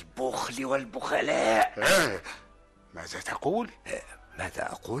على البخل والبخلاء. ماذا تقول؟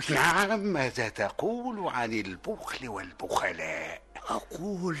 ماذا أقول؟ نعم، ماذا تقول عن البخل والبخلاء؟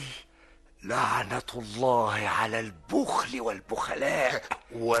 أقول لعنة الله على البخل والبخلاء.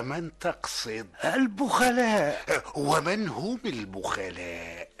 ومن تقصد؟ البخلاء. ومن هم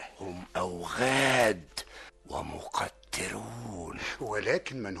البخلاء؟ هم أوغاد ومقترون.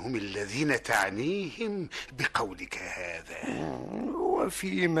 ولكن من هم الذين تعنيهم بقولك هذا؟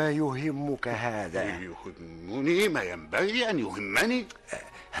 وفيما يهمك هذا؟ يهمني ما ينبغي أن يهمني.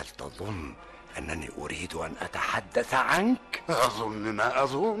 هل تظن أنني أريد أن أتحدث عنك؟ أظن ما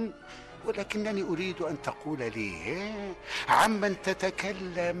أظن، ولكنني أريد أن تقول لي عمن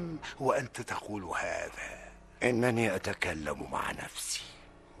تتكلم وأنت تقول هذا. إنني أتكلم مع نفسي،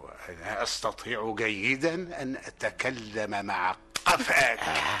 وأنا أستطيع جيدا أن أتكلم مع قفاك.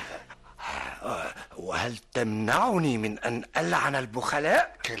 وهل تمنعني من أن ألعن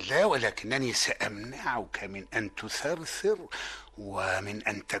البخلاء؟ كلا، ولكنني سأمنعك من أن تثرثر ومن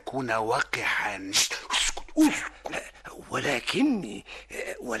أن تكون وقحا.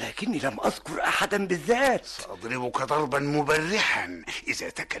 ولكني لم أذكر أحدا بالذات. سأضربك ضربا مبرحا إذا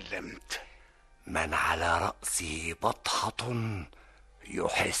تكلمت. من على رأسه بطحة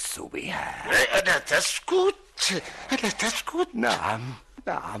يحس بها. ألا تسكت؟ ألا تسكت؟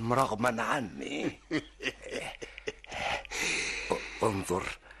 نعم رغما عني. انظر،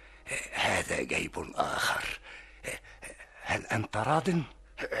 هذا جيب آخر. هل أنت راض؟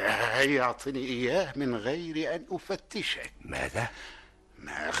 يعطني إياه من غير أن أفتشك. ماذا؟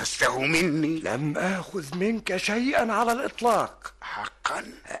 ما أخذته مني؟ لم آخذ منك شيئا على الإطلاق. حقا؟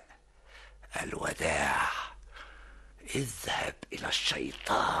 الوداع. اذهب إلى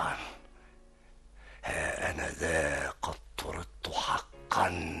الشيطان. ها أنا ذا قد طردت حقا.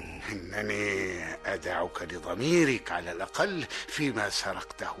 إنني أدعك لضميرك على الأقل فيما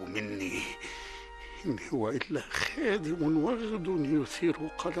سرقته مني. إن هو إلا خادم وغد يثير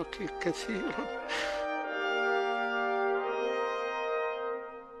قلقي كثيرا.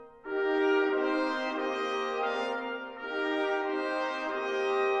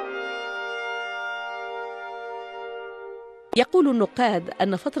 يقول النقاد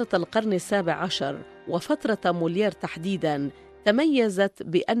أن فترة القرن ال17 وفترة موليير تحديداً تميزت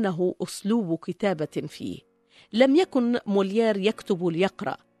بأنه أسلوب كتابة فيه. لم يكن موليير يكتب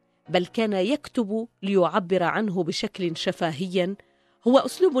ليقرأ، بل كان يكتب ليعبر عنه بشكل شفاهي. هو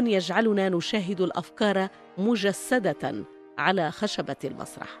أسلوب يجعلنا نشاهد الأفكار مجسدة على خشبة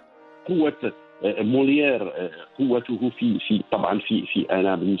المسرح. قوة موليير قوته طبعا في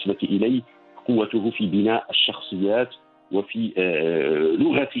أنا بالنسبة إلي قوته في بناء الشخصيات وفي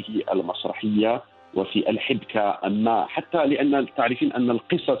لغته المسرحية وفي الحبكة. أما حتى لأن تعرفين أن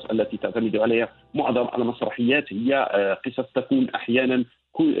القصص التي تعتمد عليها معظم المسرحيات هي قصص تكون أحيانا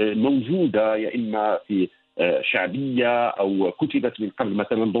موجودة يا إما في شعبية أو كتبت من قبل.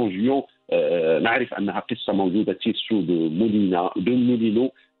 مثلا دون جيون نعرف أنها قصة موجودة. تيرسو دو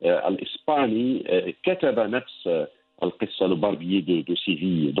مولينو الإسباني كتب نفس القصة لباربيي دو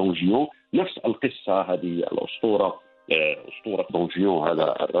سيفي دون جيون، نفس القصة هذه الأسطورة أسطورة دون جيون.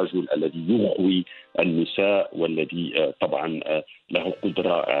 هذا الرجل الذي يغوي النساء والذي طبعا له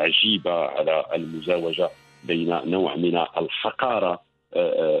قدرة عجيبة على المزاوجة بين نوع من الحقارة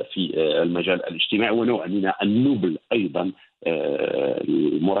في المجال الاجتماعي ونوع من النبل أيضا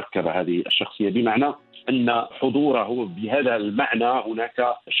المركبة هذه الشخصية، بمعنى أن حضوره بهذا المعنى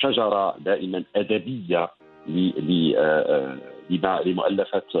هناك شجرة دائما أدبية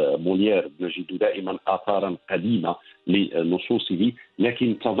لمؤلفة موليير. نجد دائما آثارا قديمة لنصوصه،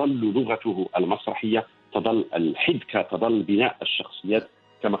 لكن تظل لغته المسرحية، تظل الحبكة، تظل بناء الشخصيات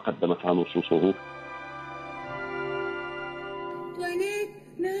كما قدمتها نصوصه.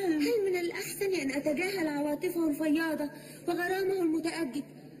 نعم، هل من الأحسن أن أتجاهل عواطفه الفياضة وغرامه المتأجج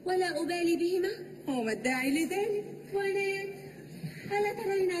ولا أبالي بهما؟ وما الداعي لذلك؟ ألا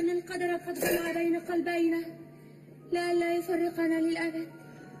ترين أن القدر قد جمع بين قلبينا لا يفرقنا للأبد؟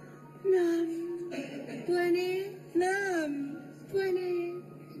 نعم نعم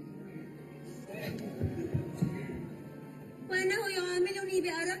وأنه يعاملني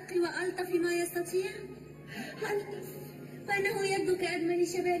بأرق وألطف ما يستطيع. وأنه يبدو كأجمل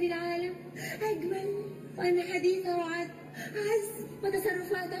شباب العالم، أجمل، وأن حديثه عز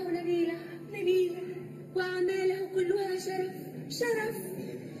وتصرفاته نبيلة وأعماله كلها شرف،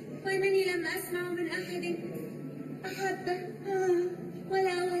 وأنني لم أسمع من أحد أحبه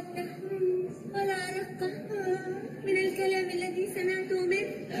ولا أوده ولا أرقه من الكلام الذي سمعته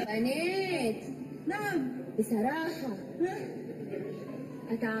منه. بنات، نعم بصراحة،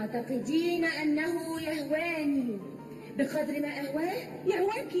 أتعتقدين أنه يهواني بقدر ما أهواه؟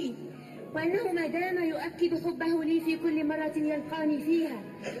 يهواكي، وأنه ما دام يؤكد حبه لي في كل مرة يلقاني فيها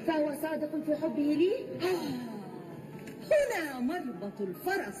فهو صادق في حبه لي؟ هنا مربط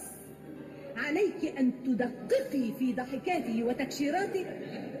الفرس. عليك أن تدققي في ضحكاته وتكشيراته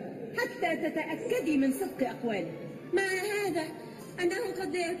حتى تتأكدي من صدق أقواله. معنى هذا أنه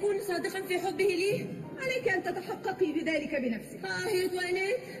قد يكون صادقا في حبه لي؟ عليك أن تتحققي بذلك بنفسك. يا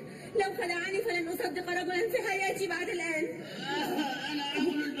توانيت، لو خلعني فلن أصدق رجلا في حياتي بعد الآن. أنا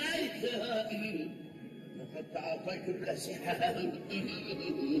رجل البيت وقد تعاطيت الأسلحة.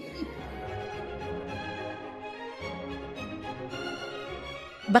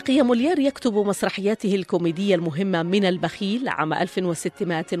 بقي موليير يكتب مسرحياته الكوميدية المهمة من البخيل عام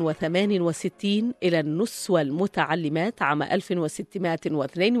 1668 إلى النسوة المتعلمات عام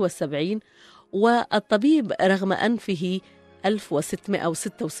 1672 والطبيب رغم أنفه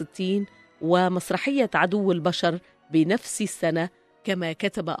 1666 ومسرحية عدو البشر بنفس السنة، كما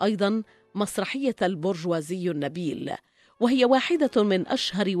كتب أيضا مسرحية البرجوازي النبيل، وهي واحدة من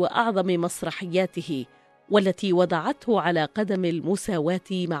أشهر وأعظم مسرحياته والتي وضعته على قدم المساواة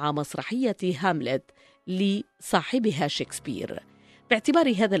مع مسرحية هاملت لصاحبها شكسبير، باعتبار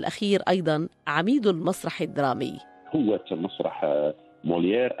هذا الأخير أيضا عميد المسرح الدرامي. قوة مسرح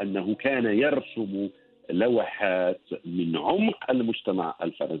موليير أنه كان يرسم لوحات من عمق المجتمع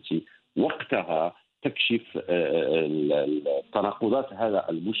الفرنسي، وقتها تكشف تناقضات هذا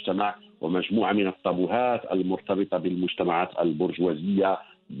المجتمع ومجموعة من الطابوهات المرتبطة بالمجتمعات البرجوازية،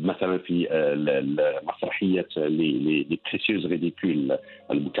 مثلا في مسرحية لي بريسيوز ريديكول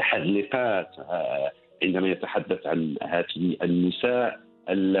المتحلقات، عندما يتحدث عن هذه النساء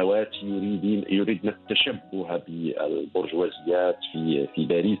اللواتي يريدن التشبه بالبرجوازيات في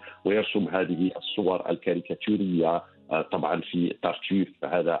باريس، ويرسم هذه الصور الكاريكاتورية طبعا في تارتوف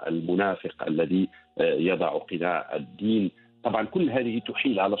هذا المنافق الذي يضع قناع الدين. طبعا كل هذه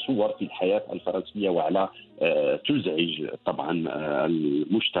تحيل على صور في الحياة الفرنسية وعلى تزعج طبعا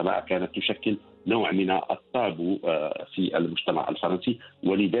المجتمع، كانت تشكل نوع من الطابو في المجتمع الفرنسي،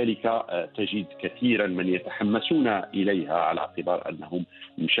 ولذلك تجد كثيرا من يتحمسون إليها على اعتبار أنهم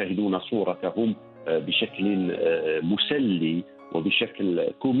يشاهدون صورتهم بشكل مسلي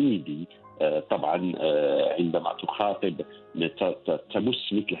وبشكل كوميدي. طبعا عندما تخاطب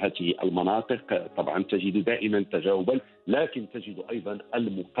تمس مثل هذه المناطق طبعا تجد دائما تجاوبا، لكن تجد أيضا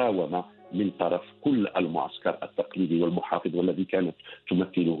المقاومة من طرف كل المعسكر التقليدي والمحافظ والذي كانت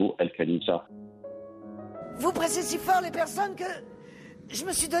تمثله الكنيسة. Vous pressez si fort les personnes que je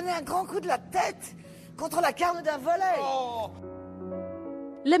me suis donné un grand coup de la tête contre la carne d'un volet.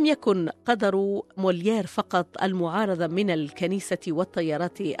 لم يكن قدر موليير فقط المعارضة من الكنيسة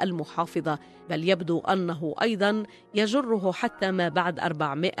والتيارات المحافظة، بل يبدو أنه أيضا يجره حتى ما بعد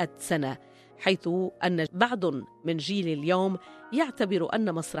 400 سنة، حيث أن بعض من جيل اليوم يعتبر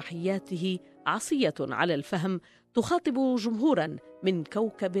أن مسرحياته عصية على الفهم تخاطب جمهورا من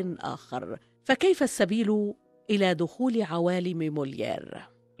كوكب آخر. فكيف السبيل إلى دخول عوالم موليير؟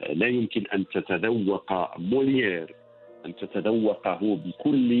 لا يمكن أن تتذوق موليير، أن تتذوقه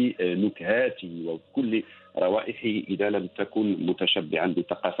بكل نكهاته وبكل روائحه إذا لم تكن متشبعا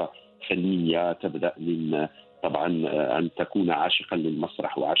بثقافة فنية تبدأ من طبعا أن تكون عاشقا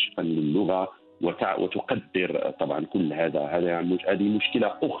للمسرح وعاشقا للغة وتقدر طبعا كل هذه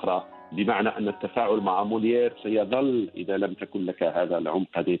مشكلة أخرى، بمعنى أن التفاعل مع موليير سيظل إذا لم تكن لك هذا العمق،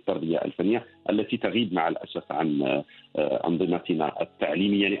 هذه التربية الفنية التي تغيب مع الأسف عن أنظمتنا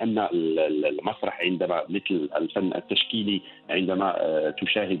التعليمية. لأن المسرح عندما مثل الفن التشكيلي عندما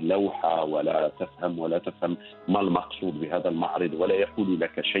تشاهد لوحة ولا تفهم ما المقصود بهذا المعرض ولا يقول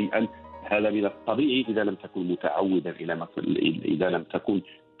لك شيئا، هذا من الطبيعي إذا لم تكن متعودا إذا لم تكن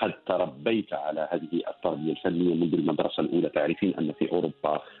قد تربيت على هذه التربية الفنية منذ المدرسة الأولى. تعرفين أن في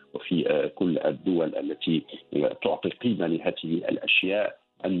أوروبا وفي كل الدول التي تعطي قيمة لهذه الأشياء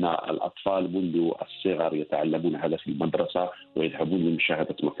أن الأطفال منذ الصغر يتعلمون هذا في المدرسة ويذهبون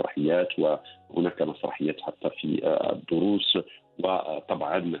لمشاهدة مسرحيات، وهناك مسرحيات حتى في الدروس،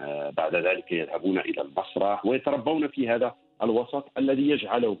 وطبعا بعد ذلك يذهبون إلى المسرح ويتربون في هذا الوسط الذي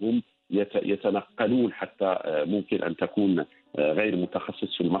يجعلهم يتنقلون حتى ممكن أن تكون غير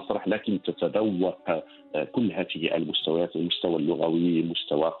متخصص في المسرح لكن تتذوق كل هذه المستويات، المستوى اللغوي،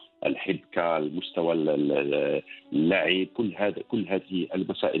 مستوى الحبكة، المستوى اللعب، كل هذه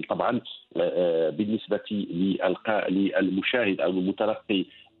المسائل. طبعا بالنسبة للمشاهد أو المتلقي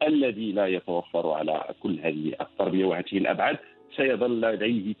الذي لا يتوفر على كل هذه التربية وهذه الأبعاد سيظل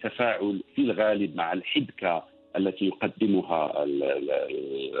لديه تفاعل في الغالب مع الحبكة التي يقدمها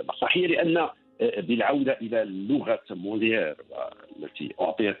المسرحية، لأن بالعودة إلى لغة موليير التي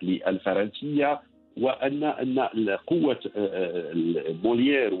أعطيت للفرنسية، وأن قوة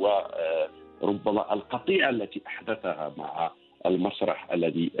موليير وربما القطيعة التي أحدثها مع المسرح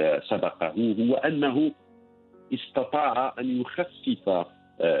الذي سبقه هو أنه استطاع أن يخفف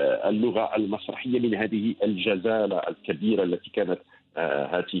اللغة المسرحية من هذه الجزالة الكبيرة التي كانت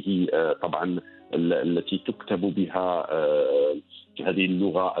هذه طبعا التي تكتب بها هذه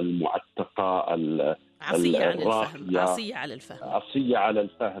اللغة المعتقة عصية على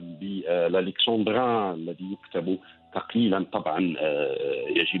الفهم بالالكسندران الذي يكتب ثقيلا طبعا،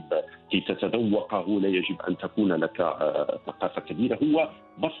 يجب كي تتذوقه لا يجب أن تكون لك ثقافة كبيرة. هو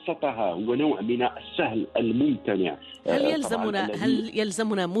بسطها، هو نوع من السهل الممتنع. هل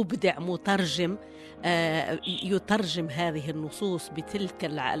يلزمنا مبدع مترجم يترجم هذه النصوص بتلك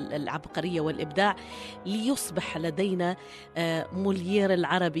العبقرية والإبداع ليصبح لدينا موليير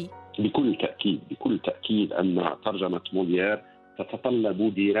العربي؟ بكل تأكيد أن ترجمة موليير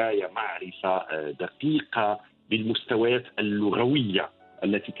تتطلب دراية معرفة دقيقة بالمستويات اللغوية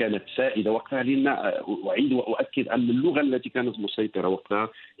التي كانت سائدة وقتها، لأن أعيد وأؤكد أن اللغة التي كانت مسيطرة وقتها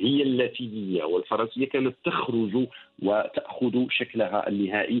هي اللاتينية، والفرنسية كانت تخرج وتأخذ شكلها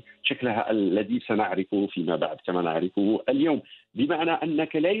النهائي، شكلها الذي سنعرفه فيما بعد كما نعرفه اليوم، بمعنى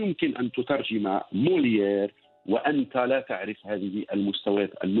أنك لا يمكن أن تترجم موليير وأنت لا تعرف هذه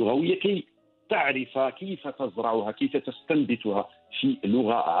المستويات اللغوية كي تعرف كيف تزرعها، كيف تستنبتها في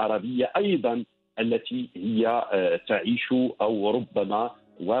لغة عربية أيضا التي هي تعيش أو ربما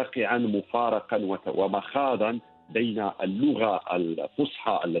واقعا مفارقا ومخاضا بين اللغة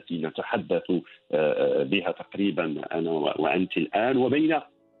الفصحى التي نتحدث بها تقريبا أنا وأنت الآن، وبين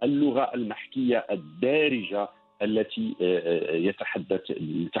اللغة المحكية الدارجة التي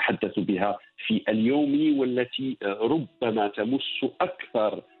يتحدث بها في اليوم، والتي ربما تمس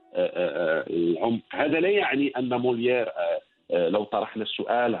أكثر العمق. هذا لا يعني أن موليير، لو طرحنا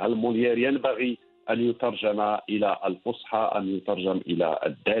السؤال هل موليير ينبغي أن يترجم إلى الفصحى أم يترجم إلى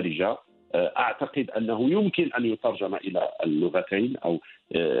الدارجة، أعتقد أنه يمكن أن يترجم إلى اللغتين، أو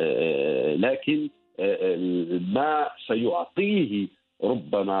لكن ما سيعطيه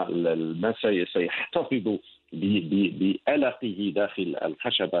ربما ما سيحتفظ بألقه داخل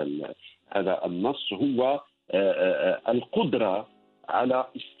الخشبة هذا النص هو القدرة على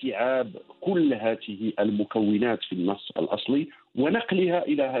استيعاب كل هذه المكونات في النص الأصلي ونقلها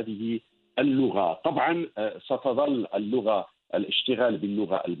إلى هذه اللغة. طبعا ستظل اللغة الاشتغال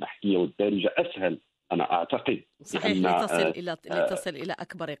باللغة المحكية والدارجة أسهل أنا أعتقد، صحيح، لتصل إلى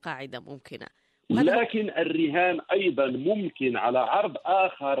أكبر قاعدة ممكنة، لكن الرهان أيضا ممكن على عرض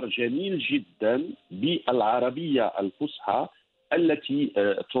آخر جميل جدا بالعربية الفصحى التي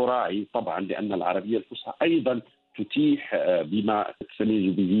تراعي طبعا، لأن العربية الفصحى أيضا تتيح بما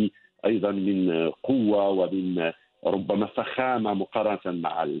تتميز به أيضا من قوة ومن ربما فخامة مقارنة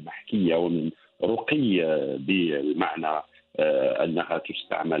مع المحكية، ومن رقي بالمعنى أنها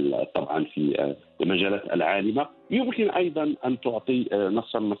تستعمل طبعا في المجالات العالمة. يمكن أيضا أن تعطي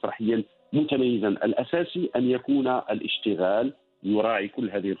نصا مسرحيا متميزا. الأساسي أن يكون الاشتغال يراعي كل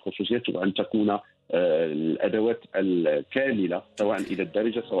هذه الخصوصيات، وأن تكون الأدوات الكاملة سواء إلى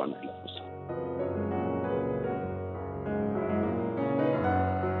الدارجة سواء إلى الفصحى.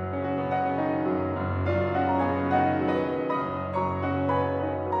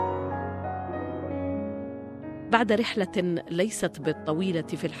 بعد رحلة ليست بالطويلة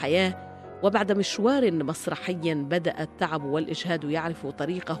في الحياة، وبعد مشوار مسرحي بدأ التعب والإجهاد يعرف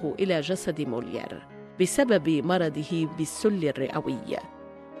طريقه إلى جسد موليير بسبب مرضه بالسل الرئوي،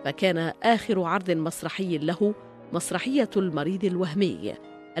 فكان آخر عرض مسرحي له مسرحية المريض الوهمي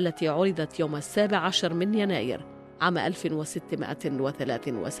التي عرضت يوم 17 من يناير عام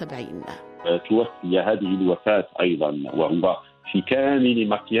 1673. توفي هذه الوفاة أيضا وهو في كامل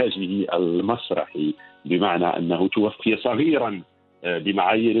مكياجه المسرحي، بمعنى أنه توفي صغيرا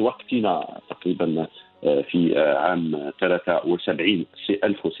بمعايير وقتنا تقريبا في عام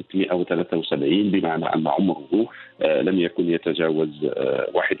 1673، بمعنى أن عمره لم يكن يتجاوز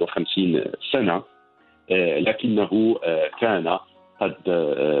 51 سنة، لكنه كان قد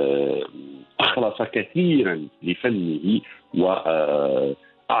أخلص كثيرا لفنه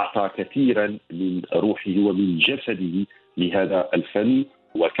وأعطى كثيرا من روحه ومن جسده لهذا الفن،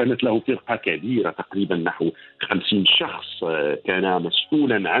 وكانت له فرقة كبيرة تقريبا نحو 50 شخص كان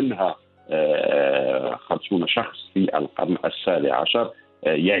مسؤولا عنها، 50 شخص في القرن 17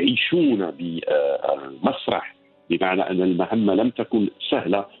 يعيشون بالمسرح بمعنى أن المهمة لم تكن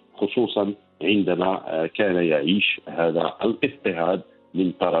سهلة، خصوصا عندما كان يعيش هذا الاضطهاد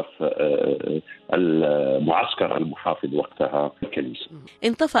من طرف المعسكر المحافظ وقتها الكنيسة.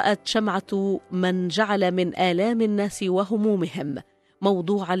 انطفأت شمعة من جعل من آلام الناس وهمومهم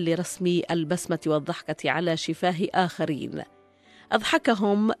موضوعا لرسم البسمة والضحكة على شفاه آخرين،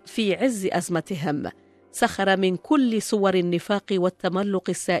 أضحكهم في عز أزمتهم، سخر من كل صور النفاق والتملق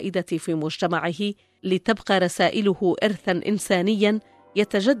السائدة في مجتمعه لتبقى رسائله إرثا إنسانيا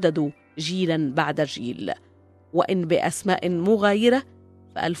يتجدد جيلا بعد جيل. وإن بأسماء مغايرة،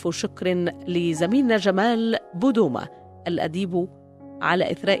 فألف شكر لزميلنا جمال بودومة الأديب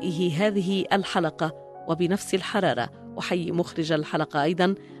على إثرائه هذه الحلقة وبنفس الحرارة، وحي مخرج الحلقة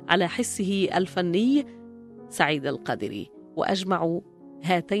أيضا على حسه الفني سعيد القادري. وأجمع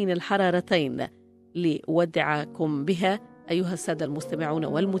هاتين الحرارتين لودعكم بها أيها السادة المستمعون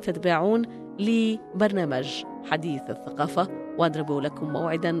والمتتبعون لبرنامج حديث الثقافة، وأضرب لكم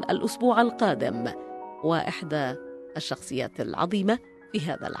موعدا الأسبوع القادم وإحدى الشخصيات العظيمة في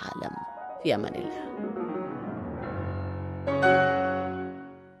هذا العالم. في أمان الله.